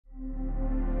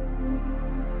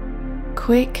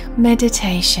quick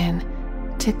meditation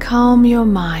to calm your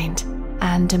mind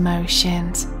and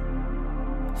emotions.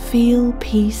 Feel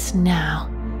peace now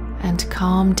and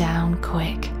calm down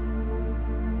quick.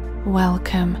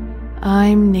 Welcome,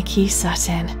 I'm Nikki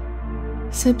Sutton.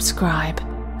 Subscribe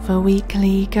for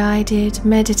weekly guided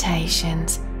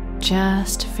meditations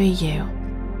just for you.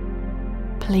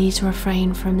 Please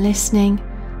refrain from listening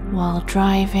while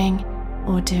driving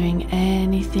or doing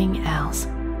anything else.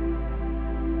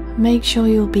 Make sure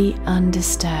you'll be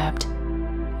undisturbed.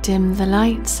 Dim the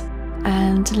lights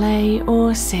and lay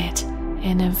or sit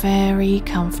in a very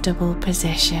comfortable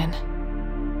position.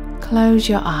 Close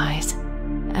your eyes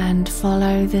and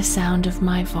follow the sound of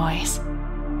my voice.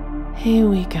 Here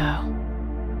we go.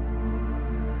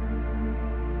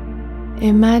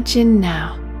 Imagine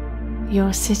now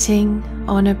you're sitting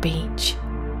on a beach.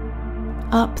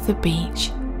 Up the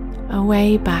beach,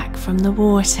 away back from the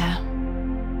water.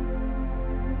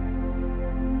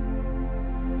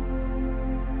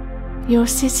 You're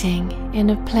sitting in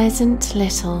a pleasant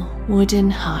little wooden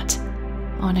hut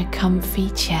on a comfy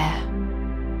chair.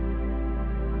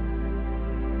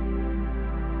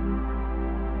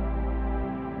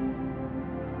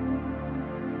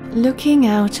 Looking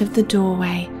out of the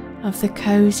doorway of the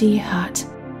cozy hut,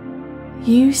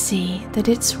 you see that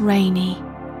it's rainy,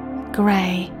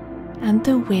 grey, and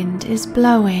the wind is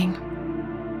blowing.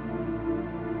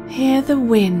 Hear the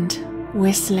wind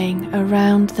whistling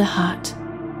around the hut.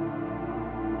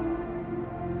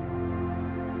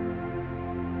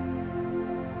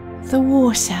 The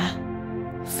water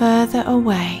further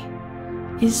away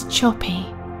is choppy,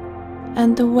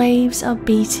 and the waves are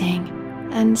beating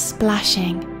and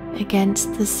splashing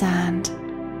against the sand.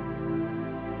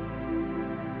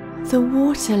 The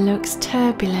water looks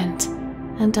turbulent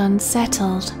and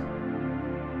unsettled,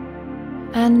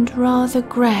 and rather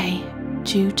grey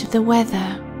due to the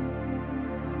weather.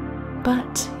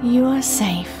 But you are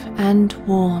safe and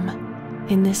warm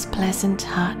in this pleasant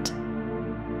hut.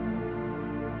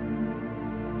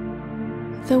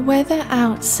 The weather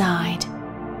outside,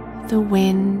 the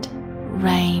wind,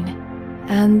 rain,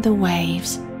 and the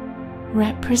waves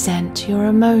represent your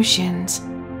emotions.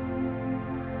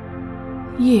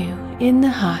 You in the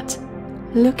hut,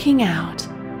 looking out,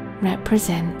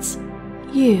 represents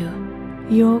you,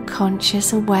 your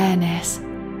conscious awareness.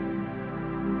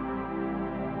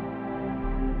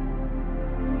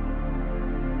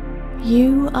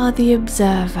 You are the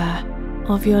observer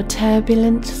of your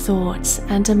turbulent thoughts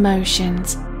and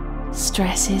emotions,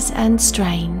 stresses and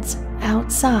strains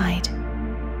outside.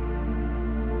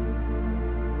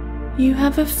 You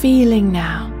have a feeling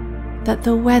now that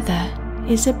the weather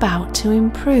is about to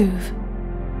improve.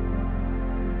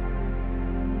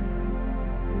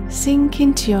 Sink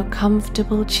into your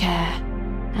comfortable chair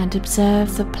and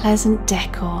observe the pleasant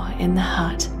decor in the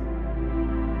hut.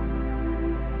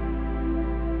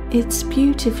 It's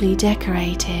beautifully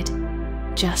decorated,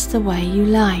 just the way you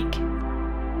like.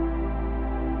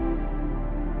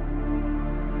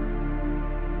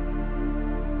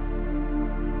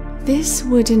 This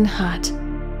wooden hut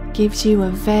gives you a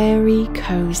very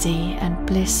cozy and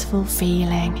blissful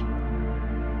feeling.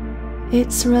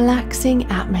 Its relaxing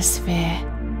atmosphere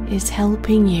is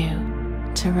helping you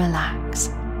to relax.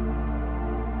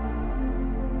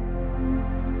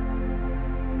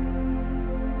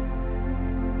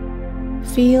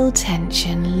 Feel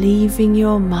tension leaving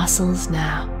your muscles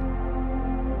now,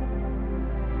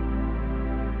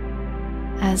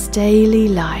 as daily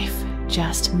life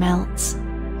just melts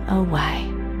away.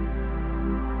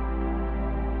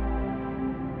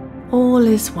 All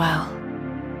is well.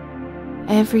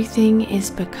 Everything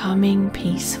is becoming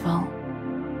peaceful.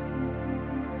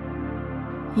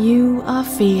 You are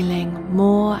feeling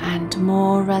more and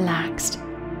more relaxed.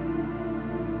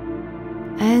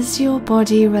 As your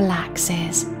body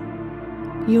relaxes,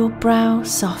 your brow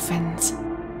softens,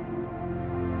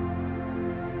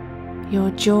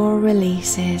 your jaw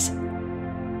releases,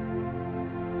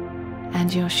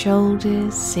 and your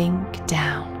shoulders sink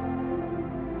down.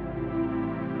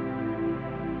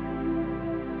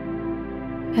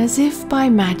 As if by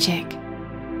magic,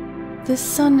 the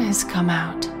sun has come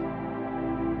out.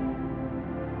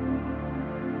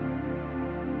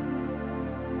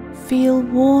 Feel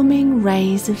warming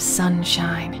rays of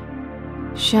sunshine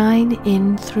shine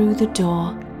in through the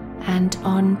door and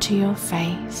onto your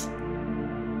face.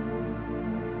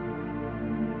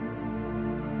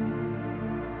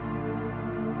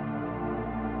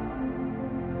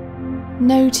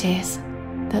 Notice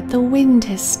that the wind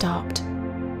has stopped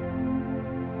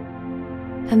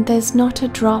and there's not a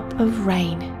drop of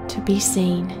rain to be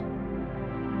seen.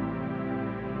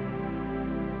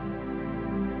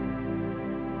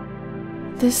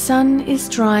 The sun is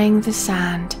drying the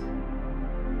sand,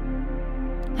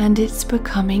 and it's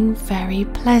becoming very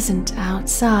pleasant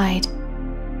outside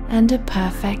and a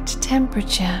perfect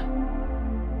temperature.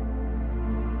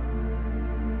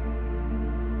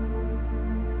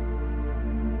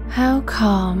 How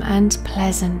calm and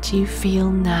pleasant you feel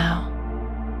now.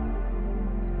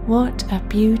 What a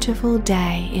beautiful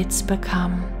day it's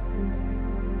become.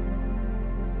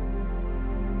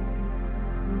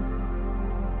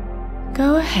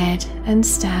 Go ahead and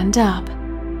stand up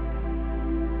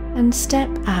and step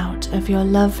out of your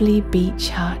lovely beach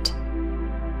hut.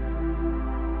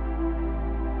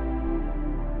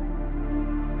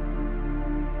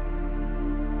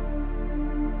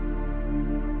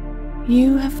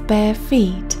 You have bare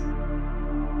feet,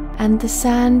 and the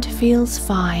sand feels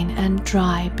fine and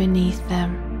dry beneath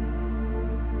them.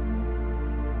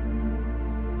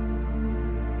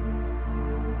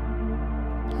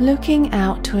 Looking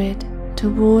outward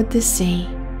toward the sea,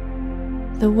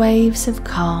 the waves have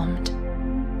calmed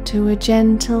to a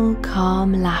gentle,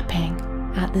 calm lapping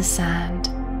at the sand.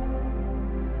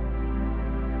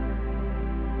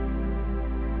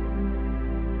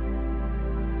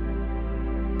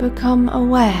 Become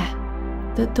aware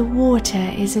that the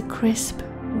water is a crisp,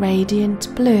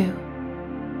 radiant blue.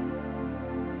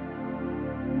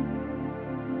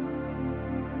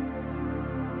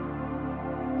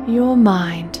 Your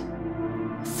mind,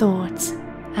 thoughts,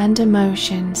 and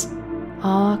emotions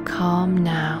are calm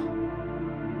now.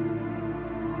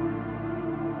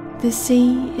 The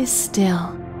sea is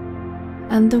still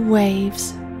and the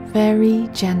waves very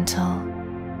gentle.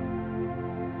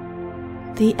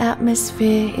 The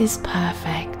atmosphere is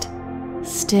perfect,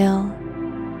 still,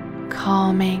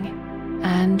 calming,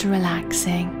 and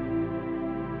relaxing.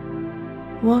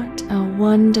 What a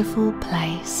wonderful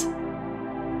place.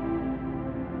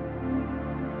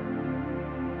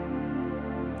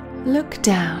 Look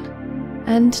down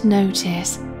and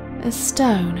notice a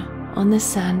stone on the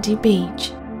sandy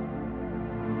beach.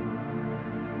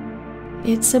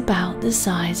 It's about the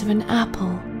size of an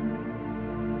apple.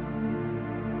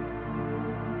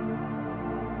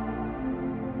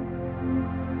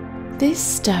 This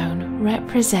stone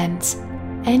represents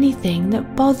anything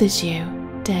that bothers you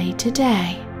day to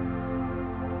day.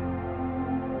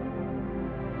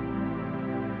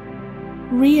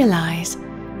 Realize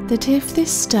that if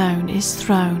this stone is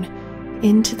thrown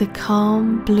into the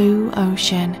calm blue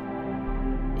ocean,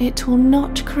 it will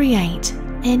not create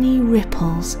any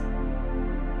ripples.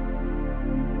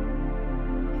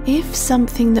 If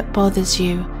something that bothers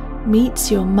you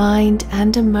meets your mind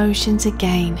and emotions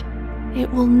again,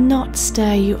 it will not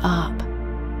stir you up.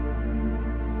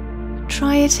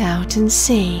 Try it out and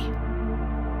see.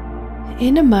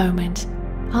 In a moment,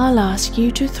 I'll ask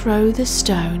you to throw the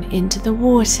stone into the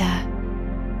water,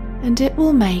 and it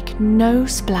will make no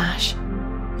splash,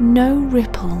 no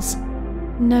ripples,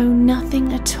 no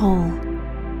nothing at all.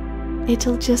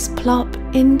 It'll just plop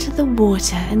into the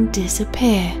water and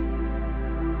disappear.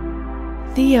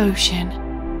 The ocean,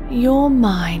 your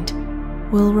mind,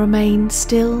 will remain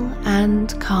still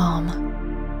and calm.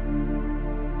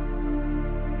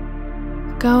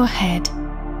 Go ahead,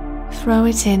 throw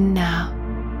it in now.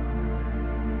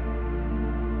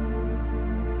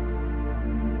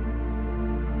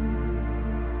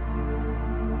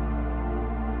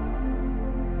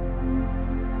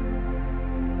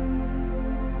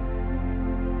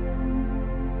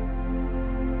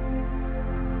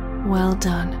 Well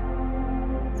done.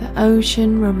 The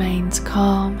ocean remains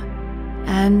calm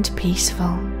and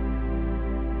peaceful.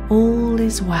 All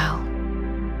is well.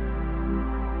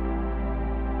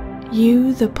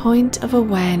 You, the point of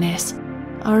awareness,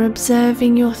 are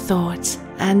observing your thoughts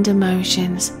and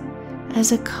emotions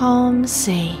as a calm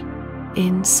sea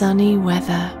in sunny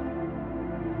weather.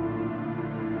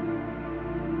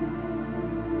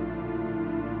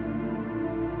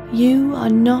 You are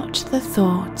not the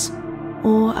thoughts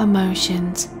or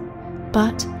emotions,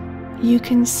 but you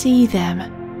can see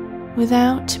them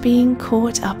without being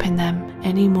caught up in them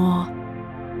anymore.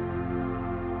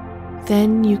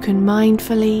 Then you can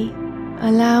mindfully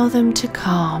allow them to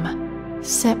calm,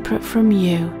 separate from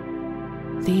you,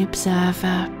 the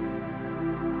observer.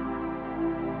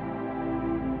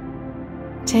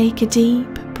 Take a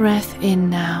deep breath in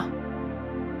now,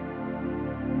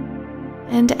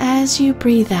 and as you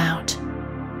breathe out,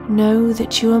 know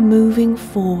that you are moving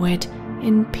forward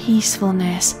in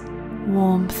peacefulness,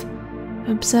 warmth,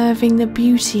 observing the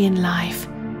beauty in life,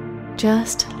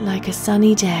 just like a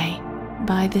sunny day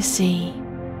by the sea.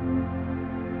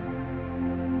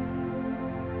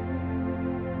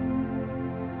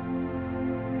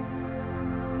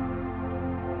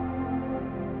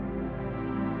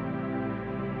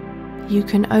 you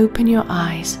can open your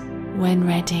eyes when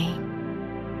ready.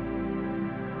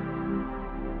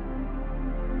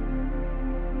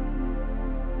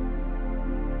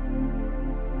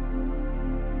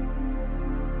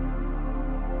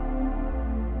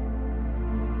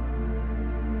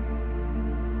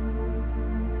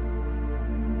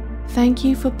 Thank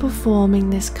you for performing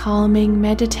this calming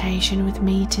meditation with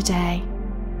me today.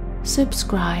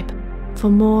 Subscribe for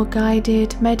more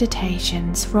guided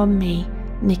meditations from me,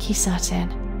 Nikki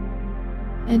Sutton.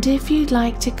 And if you'd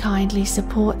like to kindly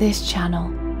support this channel,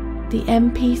 the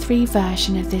MP3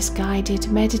 version of this guided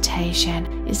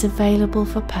meditation is available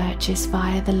for purchase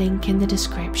via the link in the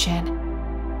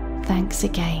description. Thanks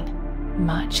again.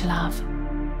 Much love.